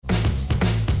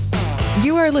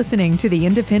You are listening to the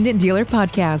Independent Dealer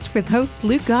Podcast with hosts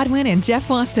Luke Godwin and Jeff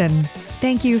Watson.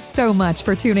 Thank you so much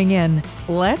for tuning in.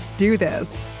 Let's do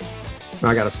this.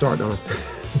 I got to start, don't I?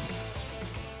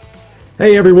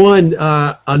 Hey, everyone.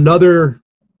 Another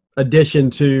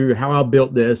addition to How I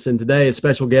Built This. And today, a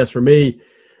special guest for me,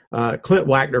 Clint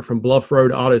Wactor from Bluff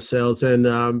Road Auto Sales.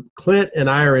 And Clint and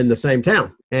I are in the same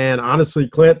town. And honestly,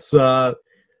 Clint's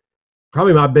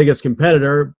probably my biggest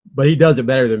competitor, but he does it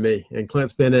better than me. And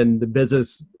Clint's been in the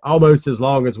business almost as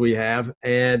long as we have,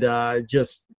 and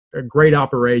just a great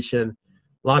operation,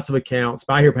 lots of accounts,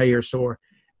 buy here, pay here store.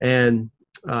 And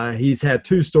he's had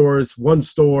 2 stores, 1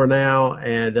 store now,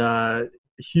 and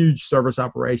huge service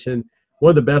operation.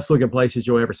 One of the best looking places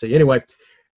you'll ever see. Anyway,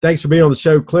 thanks for being on the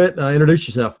show, Clint. Introduce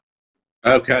yourself.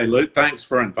 Okay, Luke, thanks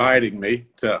for inviting me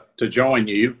to join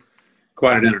you.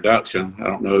 Quite an introduction. I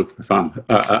don't know if I'm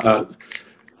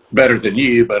better than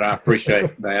you, but I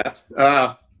appreciate that.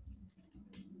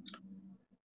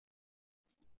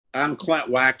 I'm Clint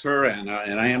Wactor, and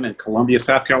I am in Columbia,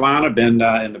 South Carolina. Been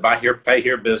in the buy here, pay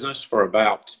here business for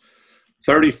about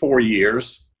 34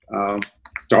 years.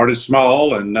 Started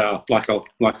small and like a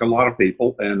lot of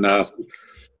people, and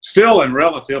still in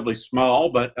relatively small,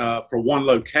 but for one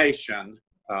location.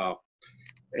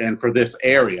 And for this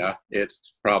area,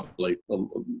 it's probably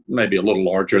maybe a little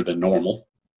larger than normal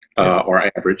or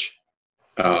average.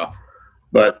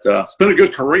 But it's been a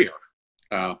good career.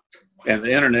 And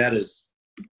the internet is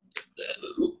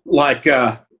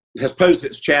has posed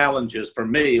its challenges for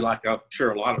me, like I'm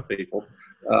sure a lot of people,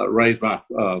 raised my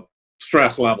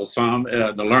stress level some,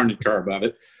 the learning curve of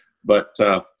it. But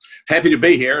happy to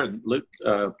be here, and Luke,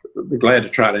 be glad to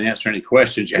try to answer any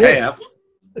questions you have.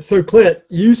 So, Clint,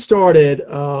 you started,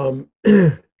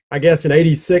 I guess, in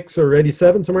 86 or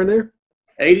 87, somewhere in there?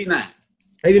 89.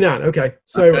 89, okay.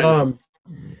 So,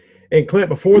 and Clint,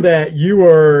 before that, you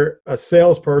were a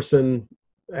salesperson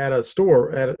at a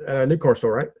store, at a new car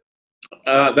store,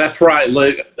 right? That's right,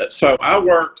 Luke. So I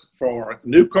worked for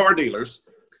new car dealers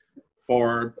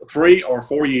for 3 or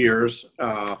 4 years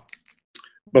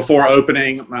before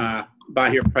opening my buy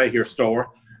here, pay here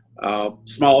store.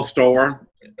 Small store.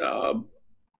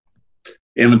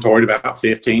 Inventoried about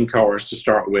 15 cars to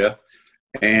start with,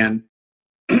 and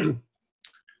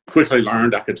quickly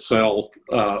learned I could sell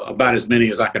about as many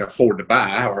as I could afford to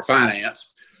buy or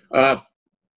finance.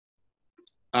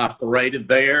 Operated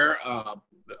there,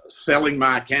 selling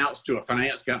my accounts to a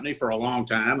finance company for a long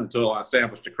time until I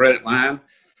established a credit line.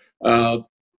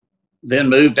 Then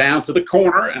moved down to the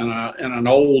corner in an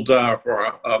old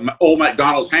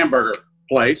McDonald's hamburger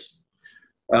place.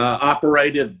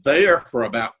 Operated there for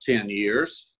about 10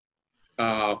 years.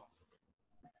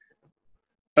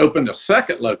 Opened a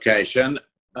second location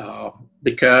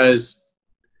because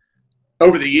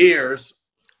over the years,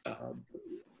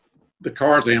 the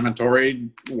cars inventory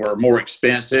were more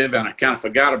expensive, and I kind of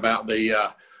forgot about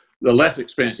the less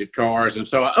expensive cars. And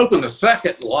so I opened a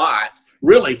second lot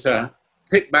really to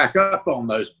pick back up on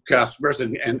those customers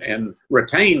and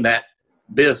retain that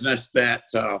business that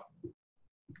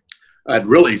I'd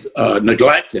really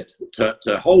neglected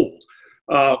to hold.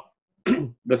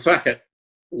 The second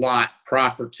lot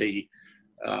property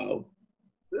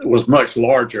was much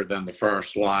larger than the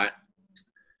first lot.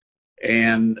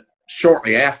 And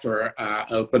shortly after, I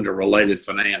opened a related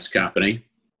finance company,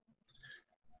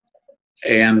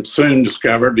 and soon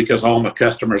discovered, because all my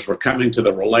customers were coming to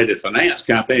the related finance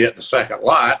company at the second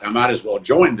lot, I might as well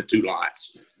join the 2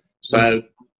 lots. So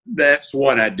that's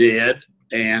what I did.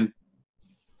 And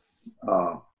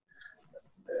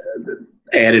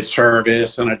added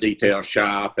service and a detail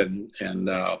shop, and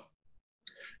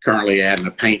currently adding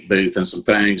a paint booth and some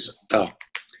things.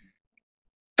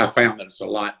 I found that it's a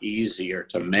lot easier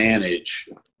to manage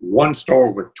one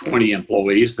store with 20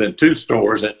 employees than 2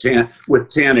 stores with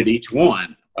 10 at each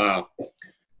one.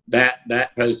 That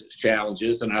poses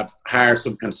challenges, and I've hired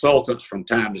some consultants from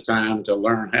time to time to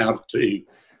learn how to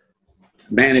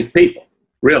manage people.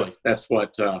 Really, that's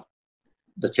what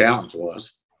the challenge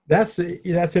was. That's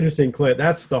interesting, Clint.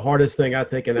 That's the hardest thing, I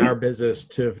think, in our business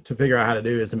to figure out how to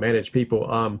do, is to manage people.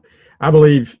 I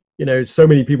believe, so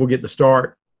many people get the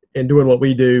start in doing what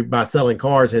we do by selling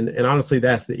cars. And honestly,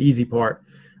 that's the easy part.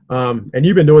 And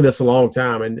you've been doing this a long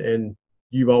time, and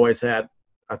you've always had,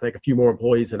 I think, a few more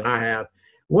employees than I have.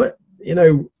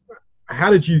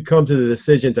 How did you come to the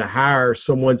decision to hire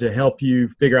someone to help you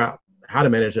figure out how to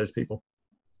manage those people?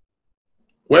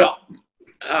 Well,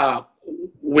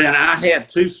 when I had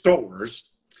 2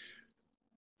 stores,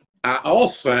 I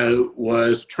also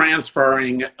was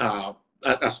transferring, I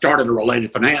started a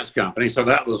related finance company. So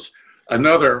that was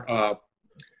another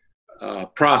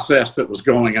process that was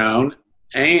going on.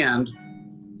 and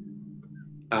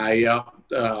I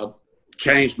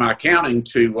changed my accounting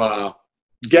to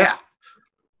GAAP.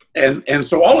 And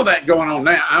so all of that going on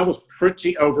now, I was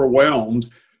pretty overwhelmed,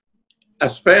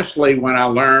 especially when I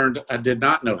learned I did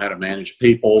not know how to manage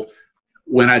people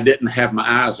when I didn't have my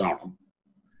eyes on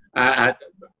them.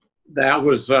 That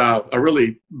was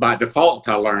really by default.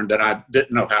 I learned that I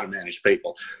didn't know how to manage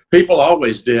people. People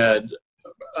always did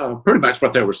pretty much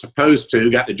what they were supposed to,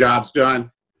 got the jobs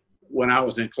done when I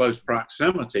was in close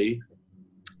proximity,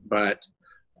 but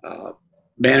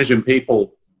managing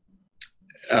people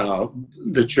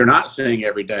that you're not seeing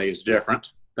every day is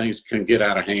different. Things can get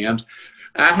out of hand.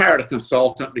 I hired a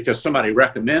consultant because somebody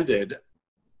recommended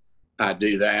I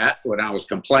do that when I was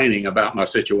complaining about my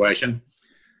situation.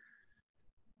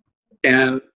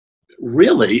 And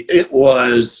really, it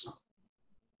was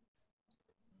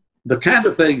the kind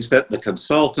of things that the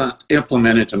consultant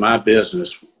implemented to my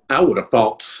business, I would have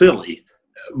thought silly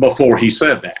before he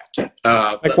said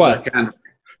that. Like what? The kind of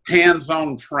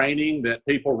hands-on training that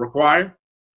people require.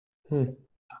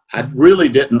 I really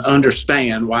didn't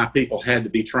understand why people had to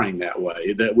be trained that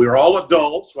way, that we're all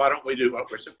adults. Why don't we do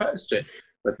what we're supposed to?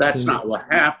 But that's not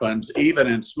what happens, even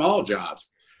in small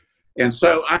jobs. And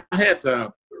so I had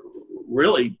to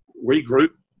really regroup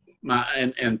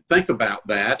and think about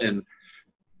that. And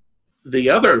the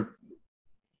other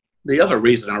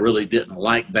reason I really didn't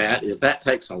like that is that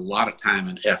takes a lot of time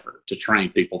and effort to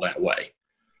train people that way.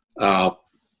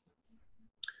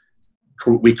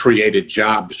 We created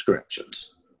job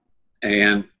descriptions,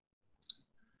 and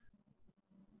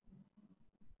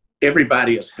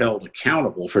everybody is held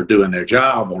accountable for doing their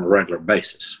job on a regular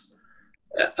basis.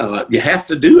 You have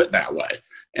to do it that way.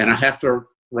 And I have to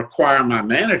require my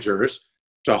managers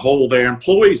to hold their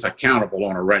employees accountable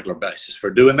on a regular basis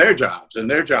for doing their jobs and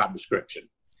their job description.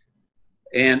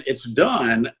 And it's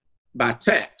done by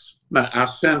text. I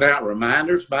send out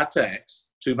reminders by text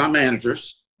to my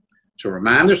managers to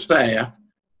remind their staff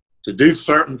to do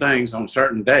certain things on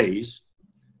certain days.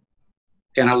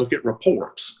 And I look at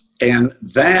reports. And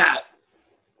that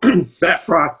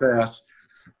process,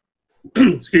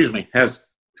 excuse me, has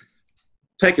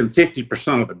taken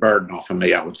 50% of the burden off of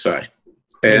me, I would say.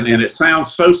 And it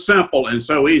sounds so simple and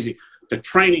so easy. The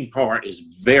training part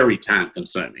is very time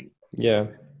consuming. Yeah.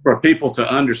 For people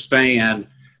to understand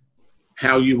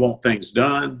how you want things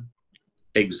done,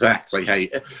 exactly how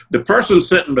the person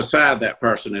sitting beside that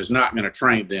person is not going to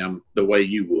train them the way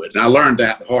you would. And I learned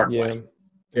that the hard way.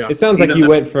 Yeah. It sounds like you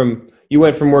went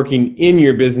from working in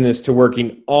your business to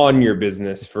working on your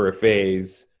business for a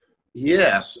phase.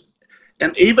 Yes.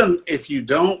 And even if you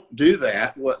don't do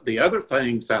that, what the other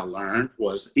things I learned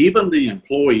was even the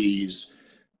employees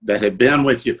that have been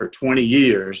with you for 20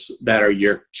 years that are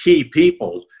your key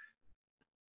people,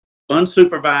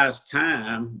 unsupervised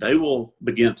time, they will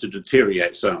begin to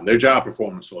deteriorate some. Their job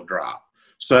performance will drop.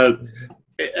 So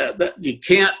you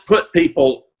can't put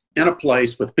people in a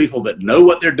place with people that know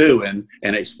what they're doing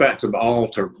and expect them all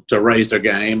to raise their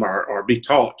game or be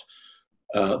taught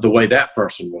the way that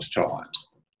person was taught.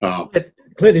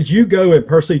 Clint, did you go and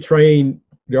personally train,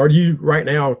 or do you right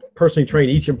now personally train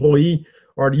each employee,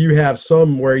 or do you have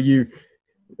some where you,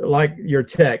 like your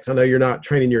techs, I know you're not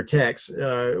training your techs,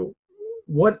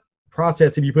 what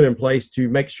process have you put in place to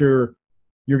make sure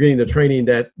you're getting the training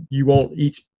that you want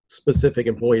each specific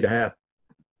employee to have?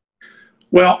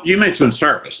 Well, you mentioned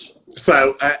service.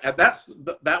 So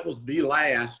that was the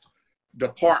last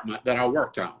department that I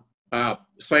worked on.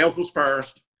 Sales was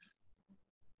first.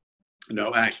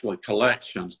 No, actually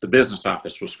collections. The business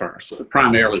office was first. So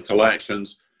primarily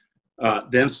collections,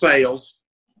 then sales,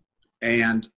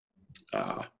 and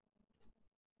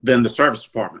then the service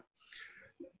department.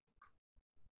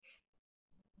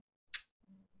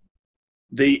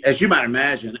 As you might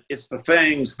imagine, it's the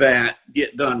things that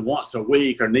get done once a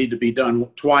week or need to be done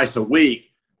twice a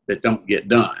week that don't get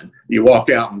done. You walk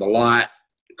out in the lot,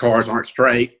 cars aren't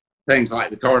straight, things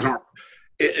like the cars aren't,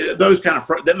 those kind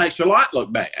of, that makes your lot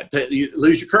look bad. You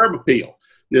lose your curb appeal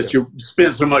that you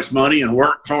spend so much money and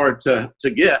work hard to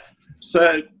get.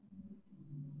 So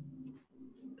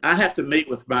I have to meet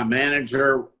with my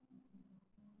manager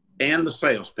and the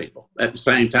salespeople at the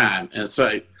same time and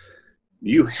say,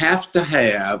 you have to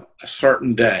have a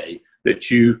certain day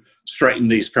that you straighten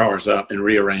these cars up and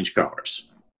rearrange cars.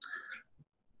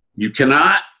 You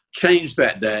cannot change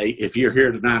that day if you're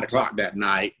here to 9 o'clock that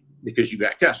night because you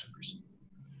got customers.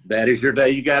 That is your day.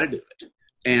 You got to do it.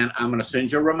 And I'm going to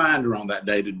send you a reminder on that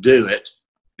day to do it.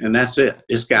 And that's it.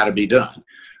 It's got to be done.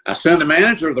 I send the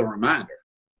manager the reminder.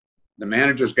 The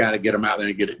manager's got to get them out there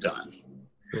and get it done.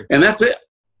 And that's it.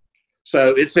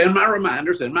 So it's in my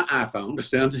reminders in my iPhone to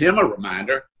send him a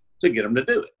reminder to get them to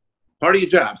do it. Part of your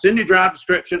job. It's in your job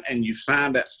description, and you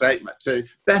sign that statement too.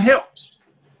 That helps.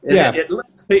 Yeah.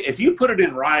 If you put it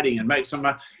in writing and get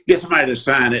somebody to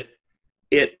sign it,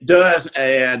 it does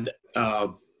add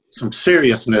some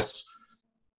seriousness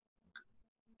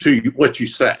to what you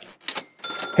say.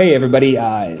 Hey, everybody.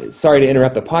 Sorry to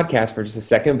interrupt the podcast for just a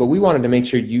second, but we wanted to make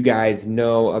sure you guys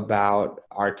know about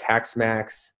our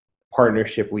TaxMax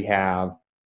partnership we have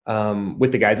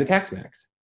with the guys at TaxMax.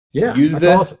 Yeah, that's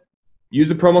awesome. Use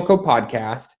the promo code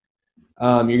podcast.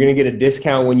 You're going to get a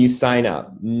discount when you sign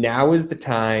up. Now is the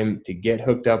time to get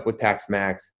hooked up with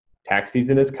TaxMax. Tax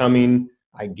season is coming.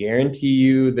 I guarantee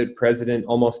you that President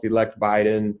almost-elect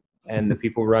Biden and the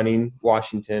people running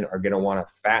Washington are going to want a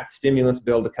fat stimulus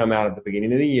bill to come out at the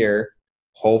beginning of the year.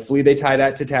 Hopefully they tie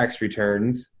that to tax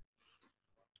returns.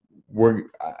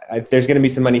 There's going to be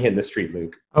some money hitting the street,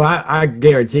 Luke. Oh, I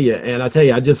guarantee you. And I tell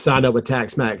you, I just signed up with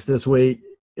TaxMax this week.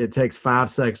 It takes 5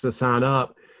 seconds to sign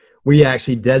up. We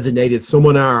actually designated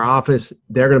someone in our office.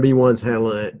 They're going to be ones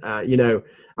handling it.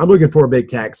 I'm looking for a big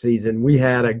tax season. We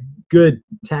had a good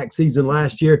tax season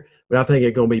last year, but I think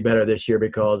it's going to be better this year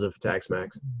because of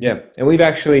TaxMax. Yeah.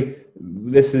 And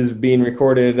this is being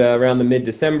recorded around the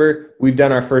mid-December. We've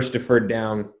done our first deferred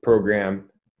down program.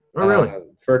 Oh, really?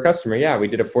 For a customer. Yeah. We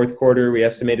did a fourth quarter. We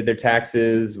estimated their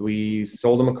taxes. We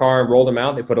sold them a car, rolled them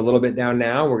out. They put a little bit down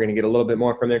now. We're going to get a little bit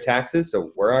more from their taxes.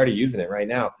 So we're already using it right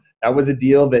now. That was a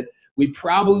deal that we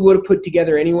probably would have put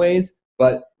together anyways,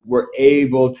 but we're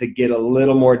able to get a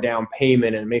little more down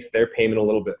payment, and it makes their payment a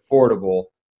little bit affordable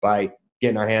by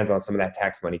getting our hands on some of that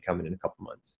tax money coming in a couple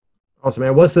months. Awesome,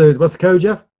 man. What's the code,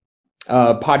 Jeff?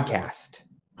 Podcast.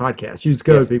 Use the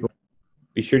code, yes. People.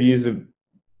 Be sure to use the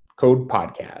code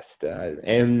podcast.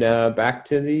 And back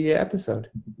to the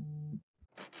episode.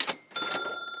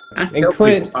 And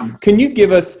Clint, can you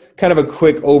give us kind of a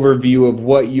quick overview of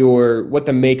what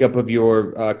the makeup of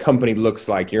your company looks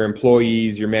like? Your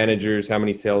employees, your managers, how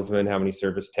many salesmen, how many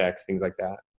service techs, things like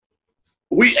that?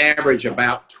 We average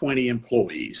about 20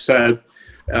 employees. So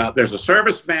there's a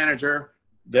service manager.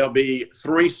 There'll be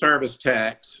 3 service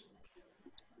techs,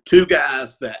 2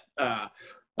 guys that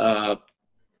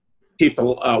keep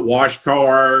the wash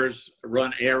cars,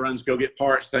 run errands, go get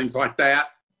parts, things like that.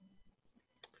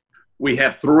 We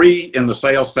have 3 in the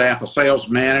sales staff, a sales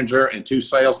manager and 2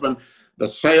 salesmen. The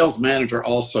sales manager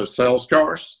also sells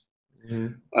cars.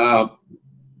 Mm-hmm.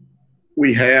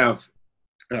 We have,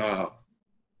 2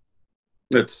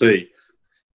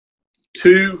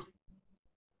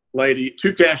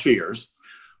 cashiers.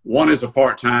 One is a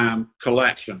part-time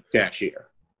collection cashier.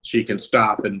 She can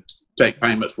stop and take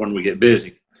payments when we get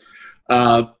busy.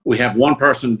 We have 1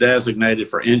 person designated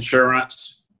for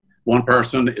insurance. 1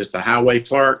 person is the highway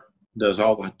clerk, does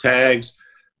all the tags.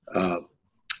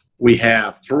 We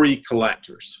have 3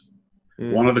 collectors.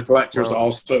 One of the collectors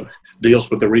also deals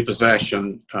with the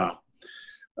repossession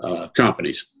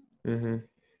companies. Mm-hmm.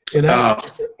 And how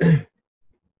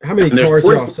many cars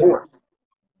y'all sell?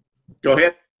 Go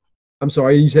ahead. I'm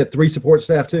sorry, you said 3 support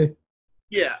staff too?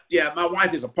 Yeah. My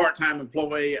wife is a part-time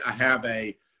employee. I have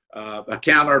a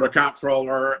counter, a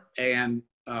comptroller, and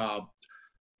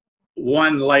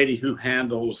 1 lady who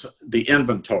handles the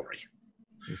inventory.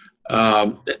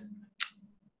 Then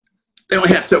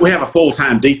we have a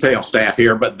full-time detail staff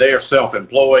here, but they're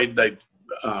self-employed.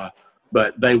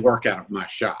 But they work out of my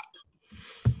shop.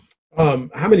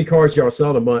 How many cars y'all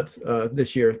sell a month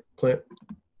this year, Clint?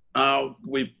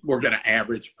 We're going to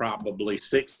average probably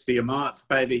 60 a month,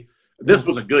 maybe. This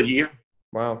was a good year.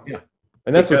 Wow. Yeah.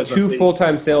 And that's with 2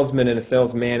 full-time salesmen and a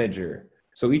sales manager.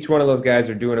 So each one of those guys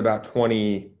are doing about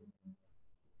 20.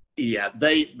 Yeah,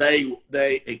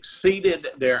 they exceeded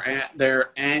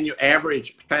their annual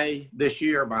average pay this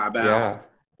year by about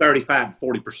 35 to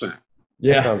 40%.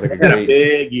 Yeah, sounds like a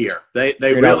big year. They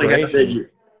really had a big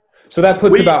year. So that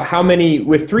puts about how many,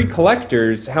 with 3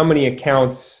 collectors, how many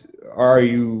accounts do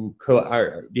you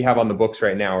have on the books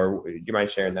right now, or do you mind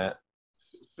sharing that?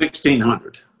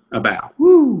 1,600 about.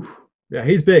 Woo! Yeah,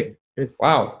 he's big.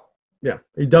 Wow. Yeah,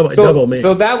 he double me.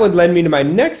 So that would lend me to my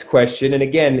next question. And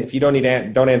again, if you don't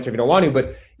answer if you don't want to.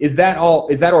 But is that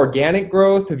organic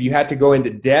growth? Have you had to go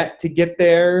into debt to get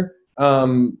there?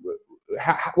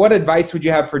 What advice would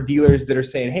you have for dealers that are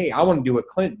saying, "Hey, I want to do what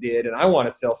Clint did, and I want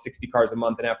to sell 60 cars a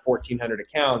month and have 1,400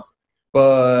 accounts,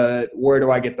 but where do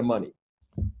I get the money?"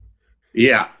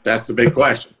 Yeah, that's the big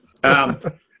question.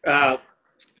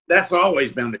 That's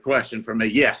always been the question for me.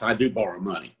 Yes, I do borrow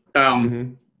money.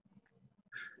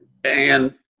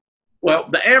 And, well,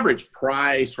 the average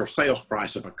price or sales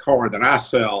price of a car that I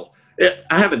sell,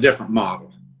 I have a different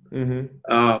model.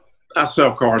 I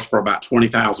sell cars for about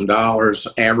 $20,000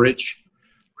 average.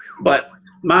 But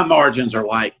my margins are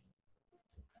like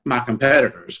my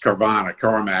competitors, Carvana,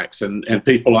 CarMax, and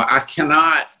people. I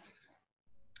cannot,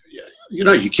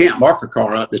 you can't mark a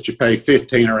car up that you pay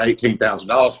 $15,000 or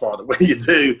 $18,000 for the way you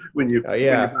do when you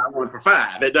buy one for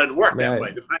 $5,000. It doesn't work that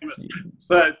way.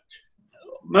 So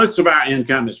most of our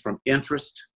income is from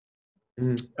interest,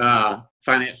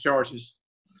 finance charges,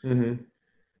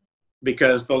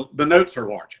 because the notes are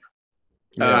larger.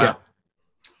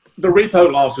 The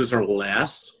repo losses are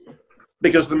less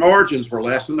because the margins were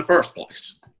less in the first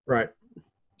place. Right.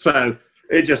 So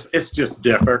it's just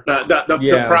different.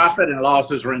 The profit and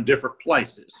losses are in different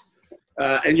places.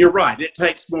 And you're right. It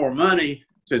takes more money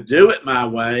to do it my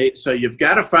way. So you've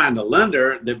got to find a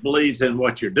lender that believes in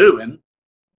what you're doing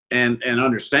and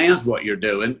understands what you're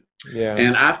doing. Yeah.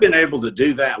 And I've been able to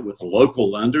do that with local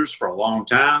lenders for a long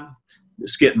time.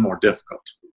 It's getting more difficult.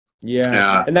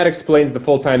 Yeah. And that explains the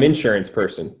full-time insurance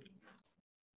person.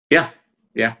 Yeah.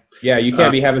 Yeah. You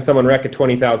can't be having someone wreck a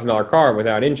 $20,000 car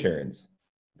without insurance.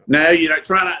 No,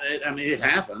 try not. I mean, it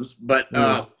happens, but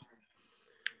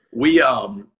we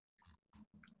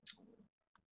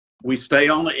stay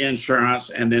on the insurance,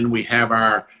 and then we have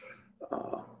our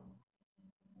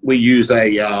we use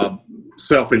a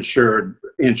self-insured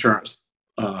insurance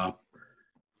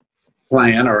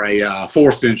plan, or a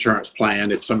forced insurance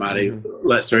plan if somebody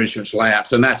lets their insurance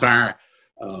lapse, and that's our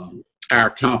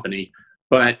company.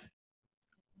 But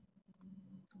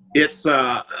it's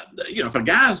if a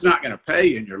guy's not going to pay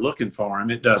you and you're looking for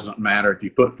him, it doesn't matter if you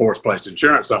put forced place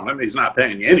insurance on him. He's not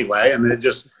paying you anyway, and it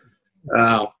just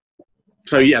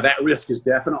so yeah, that risk is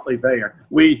definitely there.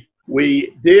 We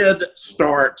did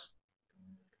start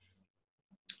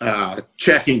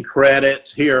checking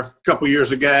credit here a couple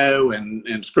years ago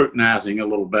and scrutinizing a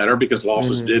little better because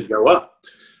losses did go up.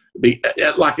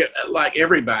 Like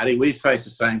everybody, we face the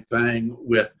same thing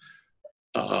with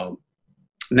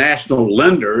national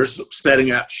lenders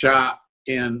setting up shop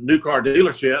in new car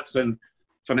dealerships and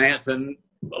financing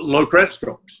low credit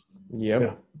scores.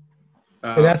 Yeah.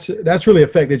 And that's really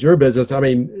affected your business. I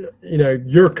mean,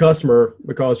 your customer,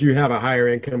 because you have a higher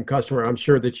income customer, I'm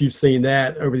sure that you've seen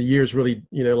that over the years, really,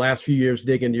 last few years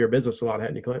dig into your business a lot,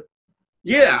 haven't you, Clint?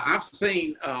 Yeah, I've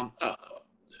seen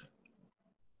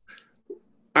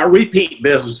our repeat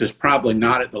business is probably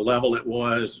not at the level it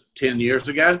was 10 years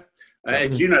ago.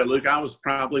 As you know, Luke, I was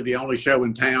probably the only show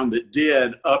in town that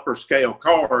did upper scale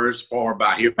cars for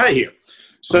buy here, pay here.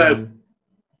 So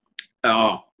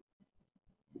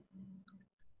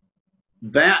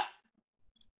that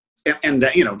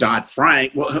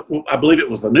Dodd-Frank, well, I believe it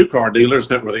was the new car dealers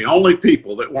that were the only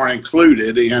people that weren't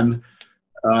included in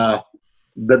the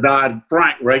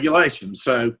Dodd-Frank regulation.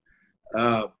 So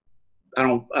I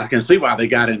can see why they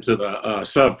got into the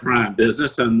subprime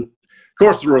business. And of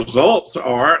course, the results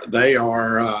are they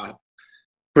are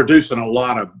producing a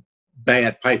lot of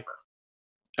bad paper,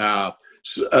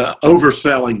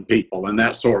 overselling people and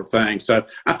that sort of thing. So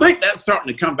I think that's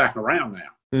starting to come back around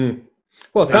now.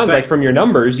 Well, it sounds like from your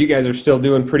numbers, you guys are still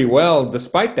doing pretty well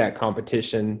despite that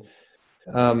competition.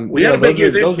 We had a big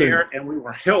year this year, and we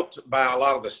were helped by a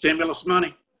lot of the stimulus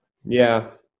money. Yeah.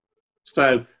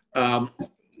 So I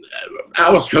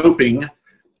was hoping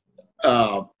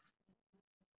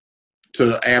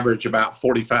to average about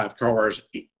 45 cars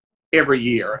every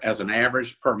year as an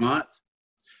average per month.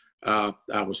 I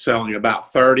was selling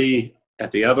about 30 at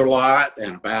the other lot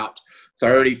and about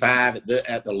 35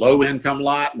 at the low income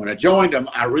lot. When I joined them,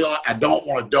 I realized I don't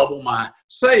want to double my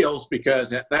sales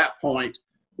because at that point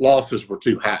losses were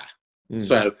too high.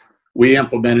 So we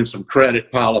implemented some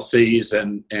credit policies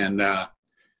and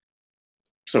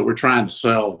so we're trying to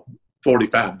sell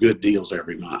 45 good deals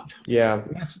every month. Yeah,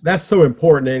 that's so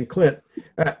important. And Clint,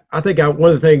 I think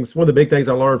one of the big things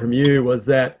I learned from you was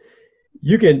that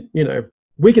you can,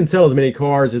 we can sell as many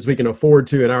cars as we can afford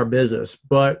to in our business.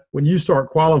 But when you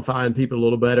start qualifying people a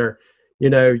little better,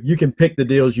 you can pick the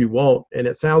deals you want. And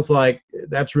it sounds like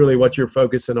that's really what you're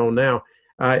focusing on now.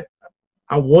 I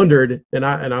wondered, and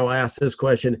I'll ask this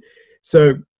question.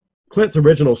 So Clint's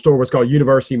original store was called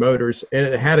University Motors, and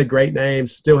it had a great name,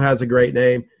 still has a great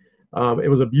name. It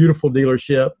was a beautiful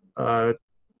dealership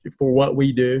for what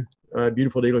we do,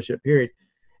 beautiful dealership, period.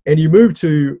 And you moved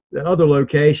to the other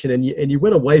location, and you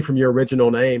went away from your original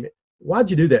name.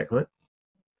 Why'd you do that, Clint?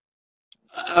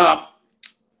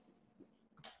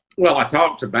 Well, I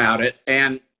talked about it,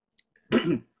 and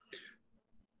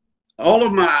all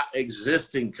of my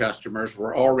existing customers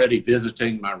were already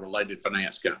visiting my related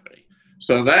finance company.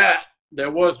 So that there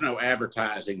was no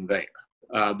advertising there.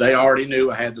 They already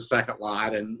knew I had the second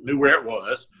lot and knew where it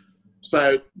was.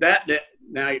 So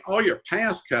now all your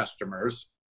past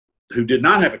customers who did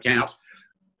not have accounts,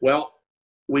 well,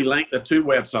 we linked the two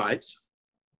websites,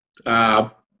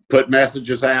 put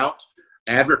messages out,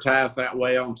 advertised that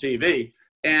way on TV.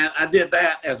 And I did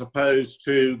that as opposed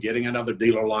to getting another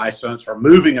dealer license or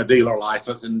moving a dealer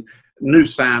license and new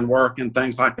sign work and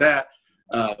things like that.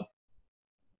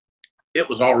 It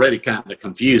was already kind of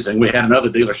confusing. We had another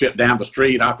dealership down the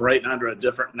street operating under a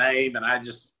different name, and I kind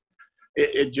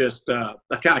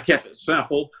of kept it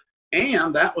simple.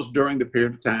 And that was during the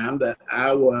period of time that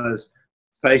I was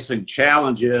facing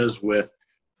challenges with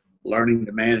learning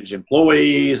to manage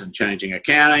employees and changing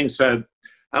accounting. So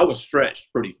I was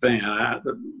stretched pretty thin.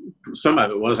 Some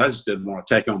of it was I just didn't want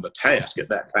to take on the task at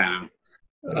that time.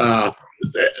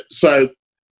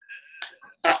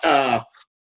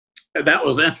 That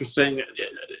was interesting.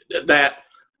 That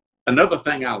another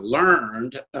thing I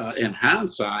learned in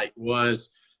hindsight was,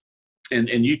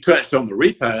 and you touched on the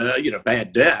repo,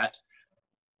 bad debt,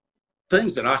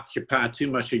 things that occupy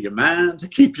too much of your mind to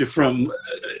keep you from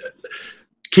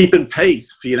keeping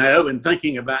pace, and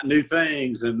thinking about new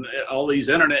things and all these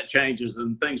internet changes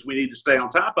and things we need to stay on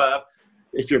top of.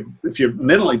 If you're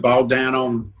mentally bogged down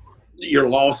on your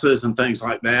losses and things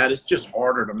like that, it's just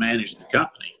harder to manage the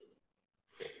company.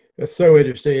 That's so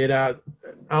interesting. And I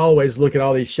always look at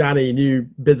all these shiny new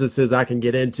businesses I can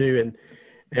get into,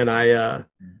 and I,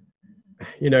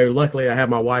 luckily I have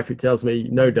my wife who tells me,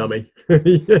 no, dummy,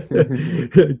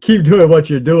 keep doing what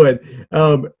you're doing.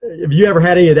 Have you ever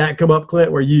had any of that come up,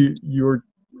 Clint, where your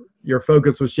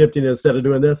focus was shifting instead of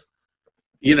doing this?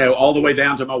 All the way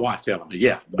down to my wife telling me,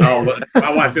 yeah.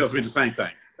 My wife tells me the same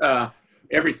thing.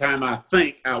 Every time I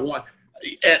think I want,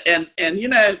 I'm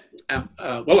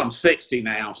 60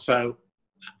 now, so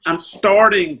I'm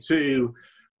starting to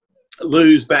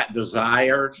lose that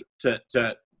desire to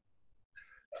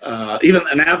even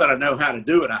now that I know how to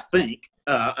do it, I think,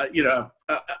 I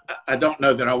don't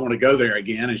know that I want to go there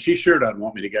again, and she sure doesn't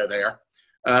want me to go there.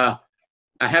 I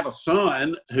have a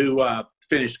son who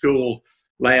finished school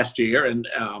last year, and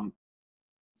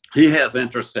he has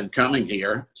interest in coming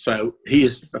here. So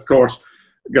he's, of course,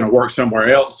 going to work somewhere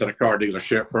else at a car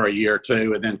dealership for a year or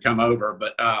two and then come over.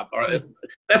 But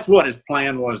that's what his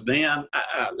plan was then.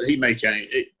 He may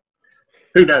change.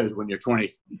 Who knows when you're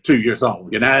 22 years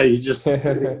old, you just, but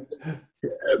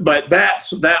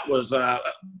that was, I'm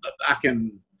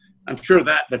sure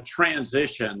that the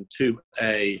transition to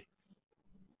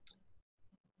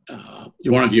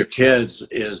one of your kids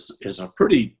is a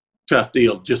pretty tough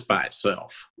deal just by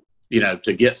itself,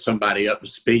 to get somebody up to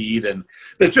speed. And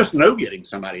there's just no getting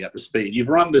somebody up to speed. You've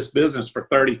run this business for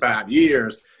 35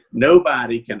 years.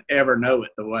 Nobody can ever know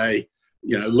it the way,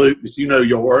 Luke,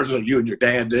 yours, or you and your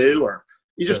dad do, or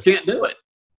you just can't do it.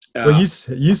 Well,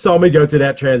 you saw me go through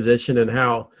that transition and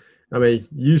how, you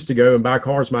used to go and buy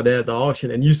cars with my dad at the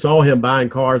auction, and you saw him buying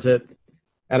cars at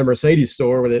a Mercedes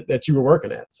store that you were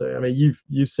working at. So,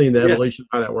 you've seen the evolution of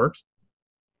how that works.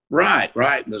 Right.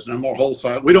 There's no more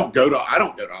wholesale. I don't go to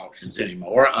auctions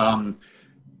anymore.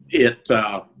 If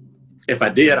I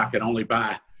did, I could only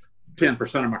buy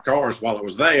 10% of my cars while I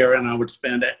was there, and I would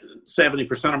spend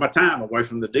 70% of my time away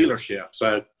from the dealership.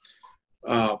 So,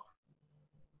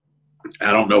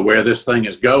 I don't know where this thing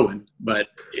is going, but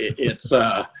it's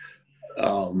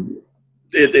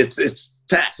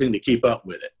taxing to keep up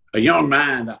with it. A young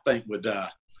mind, I think, would be a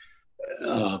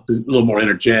little more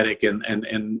energetic, and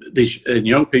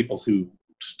young people who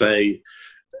stay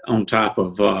on top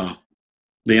of the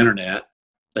internet,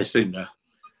 they seem to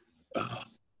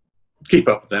keep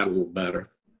up with that a little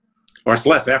better, or it's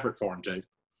less effort for them too.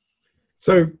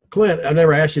 So, Clint, I've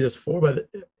never asked you this before, but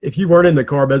if you weren't in the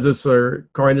car business or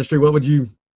car industry, what would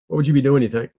you be doing, you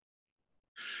think?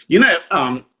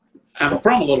 I'm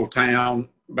from a little town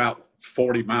about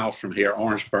 40 miles from here,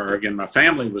 Orangeburg, and my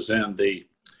family was in the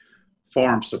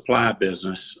farm supply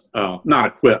business, not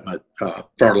equipment,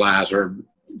 fertilizer,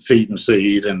 feed and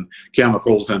seed, and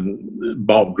chemicals, and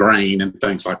bulk grain and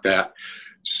things like that.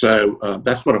 So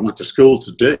that's what I went to school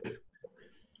to do.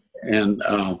 And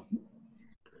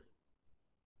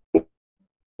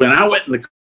when I went in the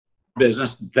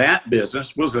business, that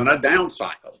business was in a down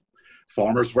cycle.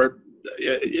 Farmers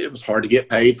it was hard to get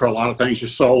paid for a lot of things you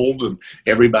sold, and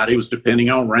everybody was depending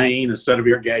on rain instead of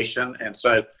irrigation. And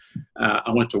so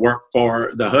I went to work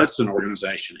for the Hudson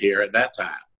organization here at that time,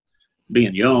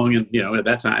 being young. And, at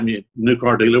that time, a new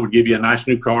car dealer would give you a nice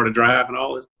new car to drive and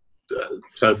all this.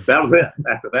 So that was it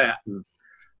after that. And,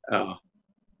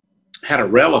 had a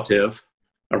relative,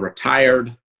 a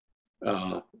retired,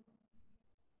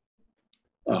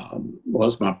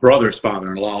 was my brother's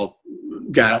father-in-law,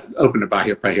 opened a buy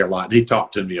here lot. He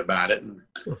talked to me about it and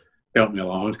helped me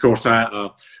along. Of course, I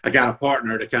got a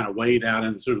partner to kind of wade out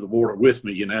into the water with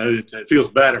me. It feels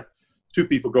better two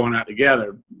people going out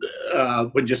together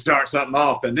when you start something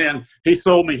off. And then he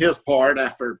sold me his part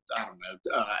after, I don't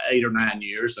know, 8 or 9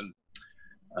 years. And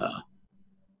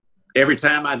every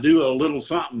time I do a little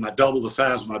something, I double the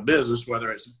size of my business,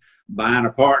 whether it's buying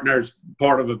a partner's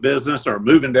part of a business or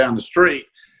moving down the street.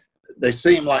 They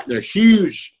seem like they're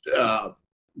huge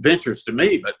ventures to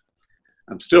me, but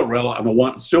I'm still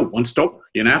still one store,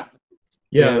 you know?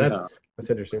 Yeah, that's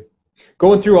interesting.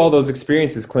 Going through all those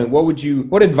experiences, Clint,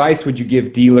 what advice would you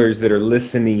give dealers that are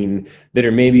listening, that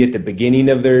are maybe at the beginning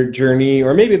of their journey,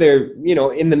 or maybe they're,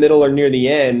 in the middle or near the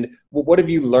end? What have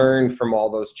you learned from all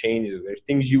those changes? There's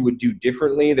things you would do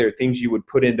differently. There are things you would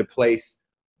put into place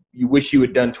you wish you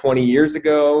had done 20 years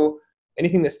ago.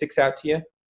 Anything that sticks out to you?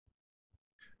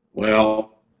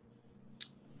 Well,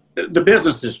 the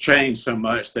business has changed so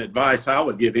much. The advice I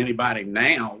would give anybody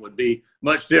now would be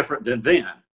much different than then.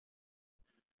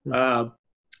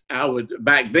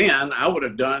 Back then, I would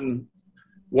have done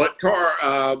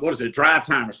drive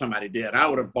time or somebody did. I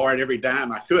would have borrowed every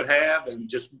dime I could have and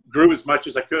just grew as much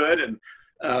as I could, and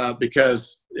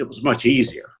because it was much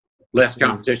easier, less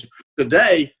competition.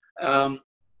 Today,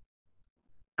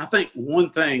 I think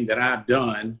one thing that I've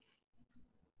done,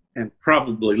 and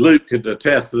probably Luke could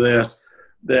attest to this,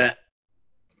 that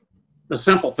the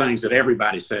simple things that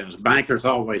everybody says, bankers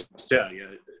always tell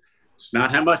you, it's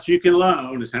not how much you can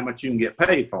loan, it's how much you can get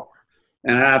paid for.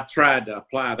 And I've tried to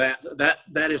apply that.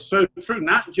 That is so true,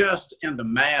 not just in the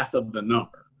math of the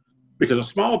number, because a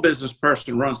small business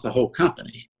person runs the whole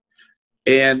company.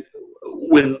 And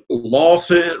when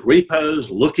losses,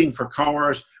 repos, looking for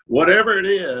cars, whatever it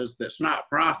is that's not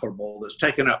profitable, that's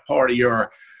taking up part of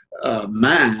your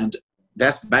mind,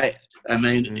 that's bad. I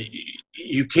mean,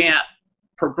 you can't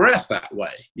progress that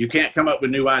way. You can't come up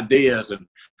with new ideas and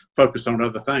focus on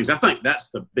other things. I think that's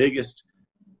the biggest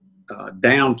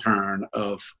downturn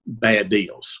of bad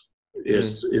deals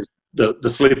is the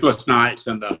sleepless nights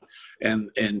and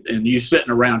you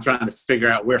sitting around trying to figure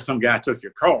out where some guy took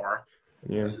your car.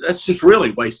 Yeah. That's just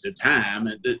really wasted time.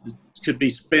 It could be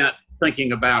spent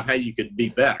thinking about how you could be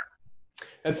better.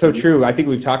 That's so true. I think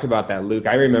we've talked about that, Luke.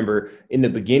 I remember in the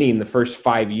beginning, the first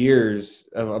 5 years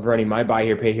of running my buy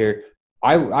here, pay here,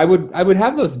 I would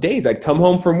have those days. I'd come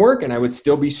home from work and I would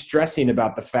still be stressing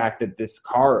about the fact that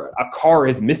a car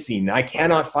is missing. I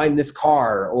cannot find this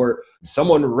car, or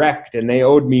someone wrecked and they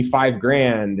owed me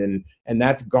 $5,000 and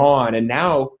that's gone. And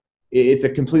now it's a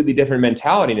completely different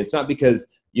mentality. And it's not because,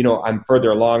 I'm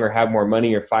further along or have more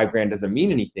money or $5,000 doesn't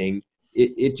mean anything.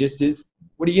 It just is,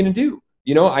 what are you going to do?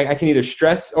 I can either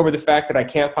stress over the fact that I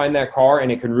can't find that car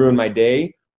and it can ruin my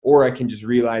day, or I can just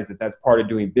realize that that's part of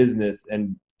doing business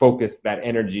and focus that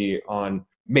energy on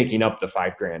making up the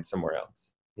 $5,000 somewhere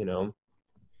else. I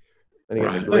think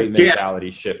it's a great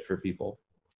mentality shift for people.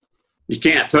 You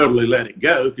can't totally let it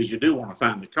go because you do want to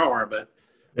find the car, but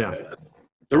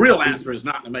the real answer is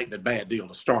not to make the bad deal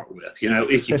to start with,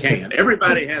 if you can.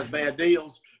 Everybody has bad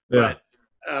deals, but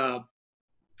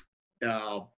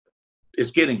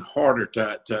it's getting harder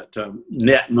to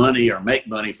net money or make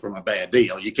money from a bad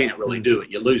deal. You can't really do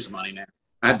it. You lose money now.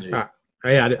 I do.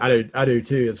 I do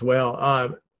too as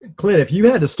well. Clint, if you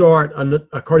had to start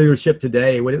a car dealership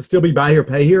today, would it still be buy here,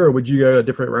 pay here, or would you go a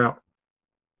different route?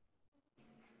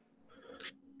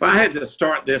 If I had to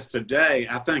start this today,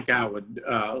 I think I would.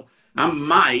 I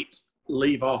might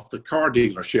leave off the car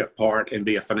dealership part and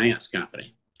be a finance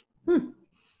company.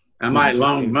 I might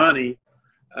loan money.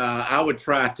 I would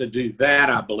try to do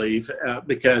that, I believe,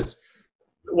 because,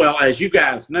 well, as you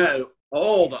guys know,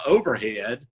 all the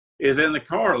overhead is in the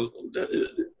car,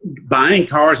 buying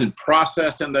cars and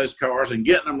processing those cars and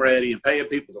getting them ready and paying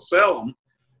people to sell them.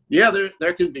 Yeah,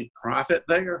 there can be profit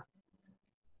there,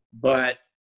 but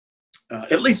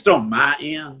at least on my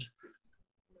end,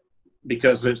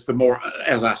 because it's the more,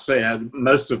 as I said,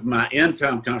 most of my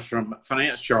income comes from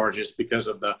finance charges because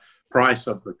of the price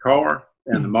of the car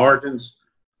and the margins.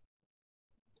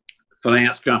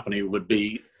 Finance company would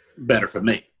be better for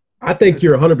me. I think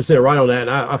you're 100% right on that.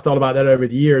 And I've thought about that over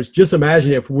the years. Just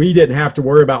imagine if we didn't have to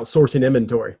worry about sourcing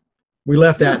inventory. We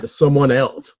left that to someone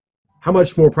else. How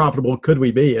much more profitable could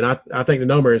we be? And I think the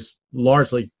number is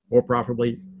largely more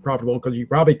profitable because you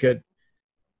probably could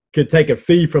take a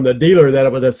fee from the dealer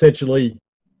that would essentially,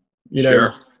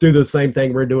 do the same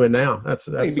thing we're doing now. That's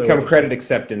become credit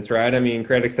acceptance, right? I mean,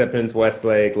 credit acceptance,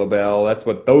 Westlake, LaBelle, that's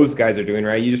what those guys are doing,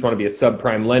 right? You just want to be a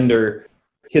subprime lender,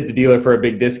 hit the dealer for a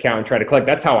big discount and try to collect.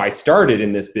 That's how I started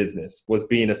in this business, was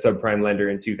being a subprime lender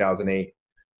in 2008.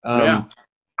 I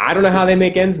don't know how they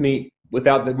make ends meet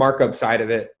without the markup side of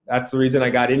it. That's the reason I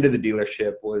got into the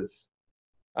dealership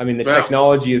the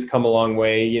technology has come a long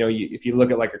way. If you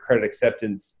look at like a credit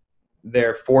acceptance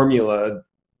their formula,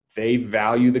 they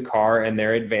value the car, and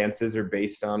their advances are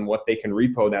based on what they can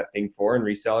repo that thing for and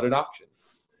resell it at auction.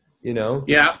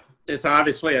 Yeah, it's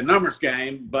obviously a numbers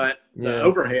game, but the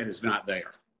overhead is not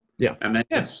there. Yeah, I mean,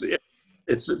 that's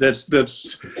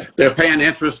they're paying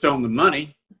interest on the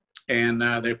money, and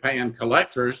they're paying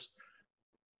collectors.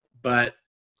 But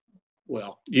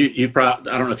you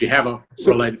probably, I don't know if you have a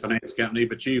related finance company,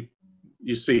 but you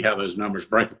see how those numbers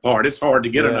break apart. It's hard to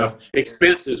get enough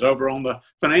expenses over on the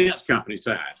finance company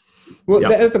side. Well,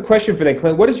 that's the question for that,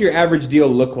 Clint. What does your average deal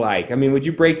look like? I mean, would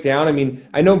you break down? I mean,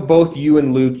 I know both you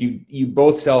and Luke, you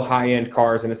both sell high-end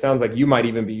cars, and it sounds like you might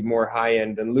even be more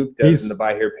high-end than Luke does in the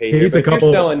buy here, pay here. He's a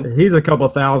couple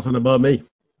thousand above me.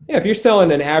 Yeah, if you're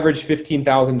selling an average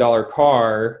 $15,000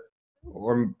 car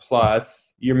or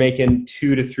plus, you're making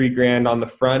 $2,000 to $3,000 on the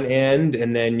front end,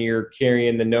 and then you're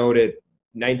carrying the note at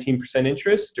 19%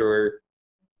 interest, or?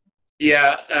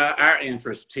 Yeah, our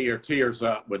interest tiers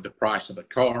up with the price of the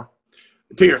car.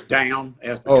 Tiers down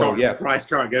as the price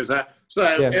car goes up. So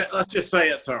let's just say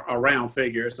it's a round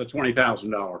figure. It's a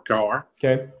 $20,000 car.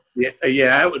 Okay.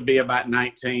 Yeah, it would be about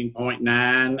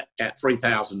 19.9 at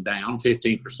 3,000 down,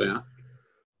 15%.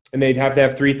 And they'd have to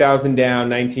have 3,000 down,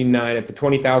 19.9. It's a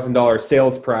 $20,000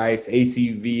 sales price,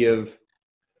 ACV of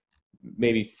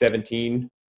maybe 17.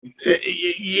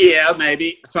 Yeah,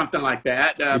 maybe something like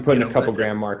that. You're putting a couple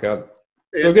grand markup.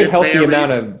 So a good healthy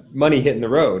amount of money hitting the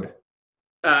road.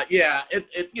 The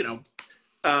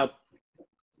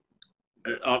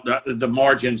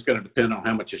margin's going to depend on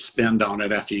how much you spend on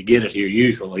it after you get it here,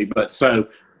 usually. But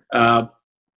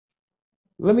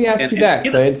let me ask you that,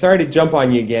 Clint. Sorry to jump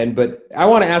on you again, but I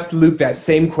want to ask Luke that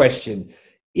same question.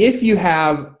 If you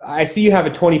have, I see you have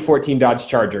a 2014 Dodge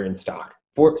Charger in stock,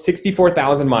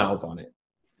 64,000 miles on it.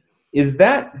 Is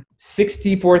that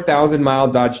 64,000 mile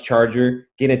Dodge Charger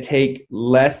going to take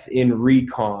less in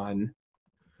recon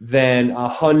than a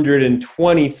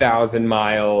 120,000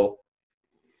 mile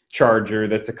Charger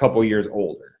that's a couple years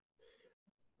older?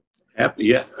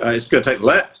 Yeah, it's going to take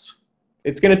less.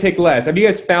 It's going to take less. Have you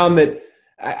guys found that?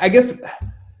 I guess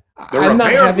I'm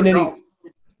not having any.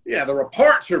 Yeah, the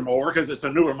reports are more because it's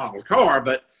a newer model car,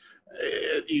 but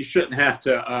you shouldn't have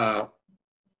to.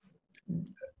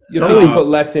 You only put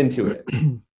less into it.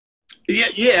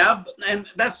 Yeah, and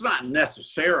that's not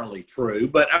necessarily true,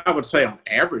 but I would say on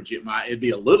average it'd be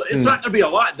a little. It's not going to be a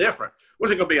lot different.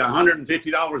 Was it going to be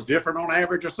 $150 different on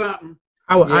average or something?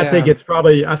 I think it's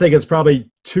probably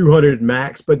 200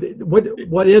 max. But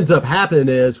what ends up happening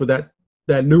is with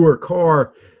that newer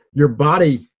car, your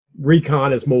body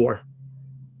recon is more,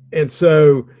 and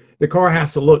so the car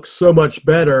has to look so much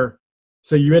better.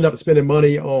 So you end up spending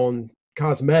money on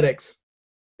cosmetics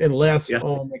and less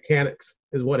on mechanics.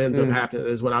 Is what ends up happening,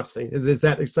 is what I've seen. Is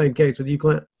that the same case with you,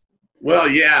 Clint? Well,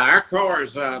 yeah, our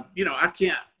cars, I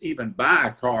can't even buy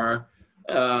a car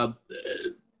that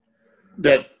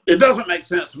it doesn't make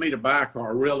sense to me to buy a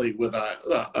car really with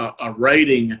a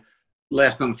rating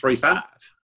less than a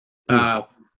 3.5.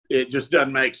 It just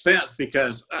doesn't make sense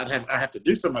because I have to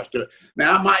do so much to it.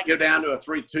 Now I might go down to a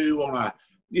 3.2 on a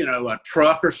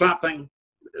truck or something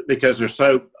because they're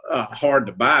so hard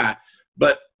to buy,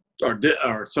 but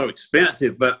are so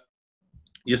expensive, but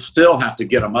you still have to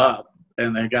get them up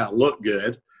and they got to look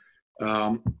good.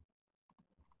 And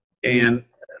I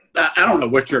don't know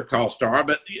what your costs are,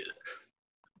 but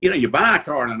you buy a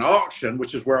car in an auction,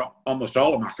 which is where almost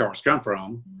all of my cars come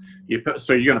from.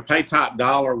 So you're going to pay top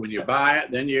dollar when you buy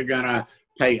it. Then you're going to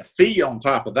pay a fee on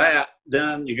top of that.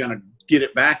 Then you're going to get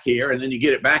it back here, and then you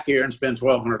get it back here and spend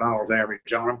 $1,200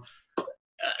 average on them.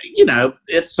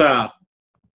 It's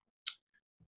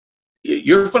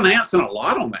you're financing a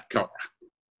lot on that car.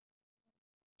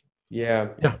 Yeah.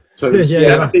 So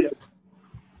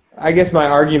I guess my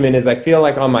argument is I feel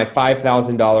like on my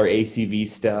 $5,000 ACV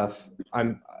stuff,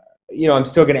 I'm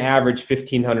still going to average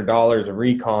 $1,500 of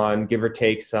recon, give or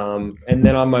take some. And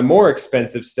then on my more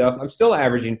expensive stuff, I'm still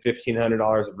averaging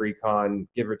 $1,500 of recon,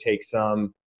 give or take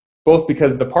some, both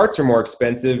because the parts are more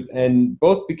expensive and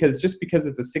both because just because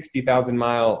it's a 60,000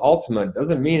 mile Altima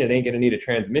doesn't mean it ain't going to need a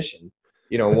transmission,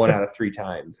 1 out of 3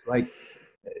 times.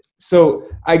 So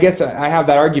I guess I have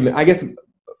that argument. I guess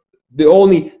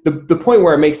the point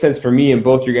where it makes sense for me in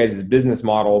both your guys' business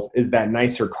models is that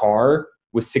nicer car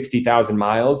with 60,000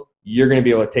 miles, you're going to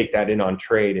be able to take that in on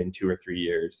trade in 2 or 3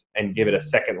 years and give it a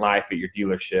second life at your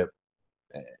dealership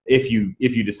if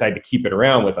you decide to keep it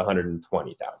around with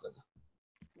 120,000.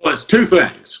 Well, it's 2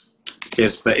 things.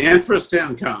 It's the interest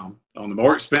income on the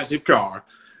more expensive car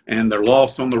and they're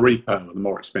lost on the repo of the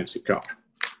more expensive car.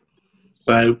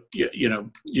 So, you're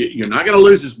not going to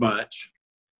lose as much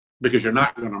because you're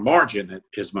not going to margin it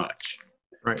as much.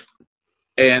 Right.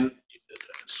 And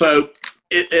so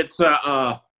it's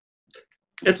a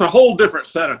whole different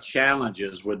set of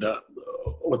challenges with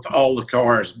all the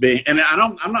cars being, and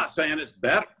I'm not saying it's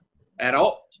better at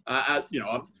all.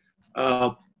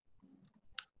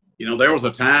 There was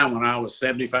a time when I was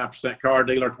 75% car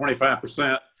dealer,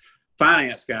 25%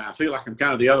 finance guy. I feel like I'm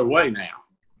kind of the other way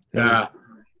now.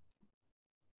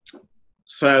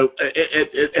 So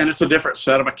it's a different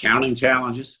set of accounting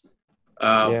challenges.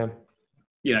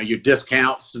 Your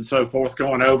discounts and so forth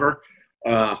going over.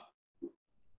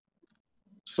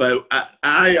 So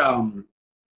I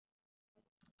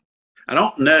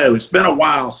don't know. It's been a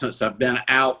while since I've been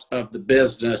out of the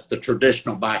business, the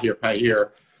traditional buy here, pay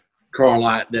here car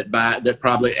lot that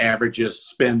probably averages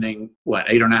spending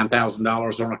 $8,000 or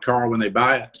 $9,000 on a car when they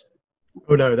buy it.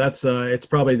 Oh no, that's it's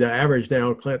probably the average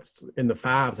now. Clint's in the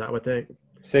fives, I would think.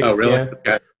 6. Oh really?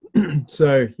 Yeah. Okay.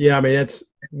 So yeah, I mean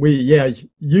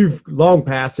you've long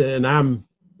passed it, and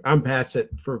I'm past it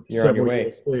for You're on your several way.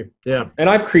 years too. Yeah. And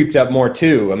I've creeped up more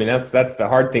too. I mean, that's the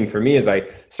hard thing for me is I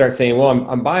start saying, well,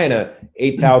 I'm buying a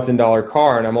 $8,000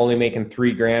 car and I'm only making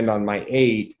 $3,000 on my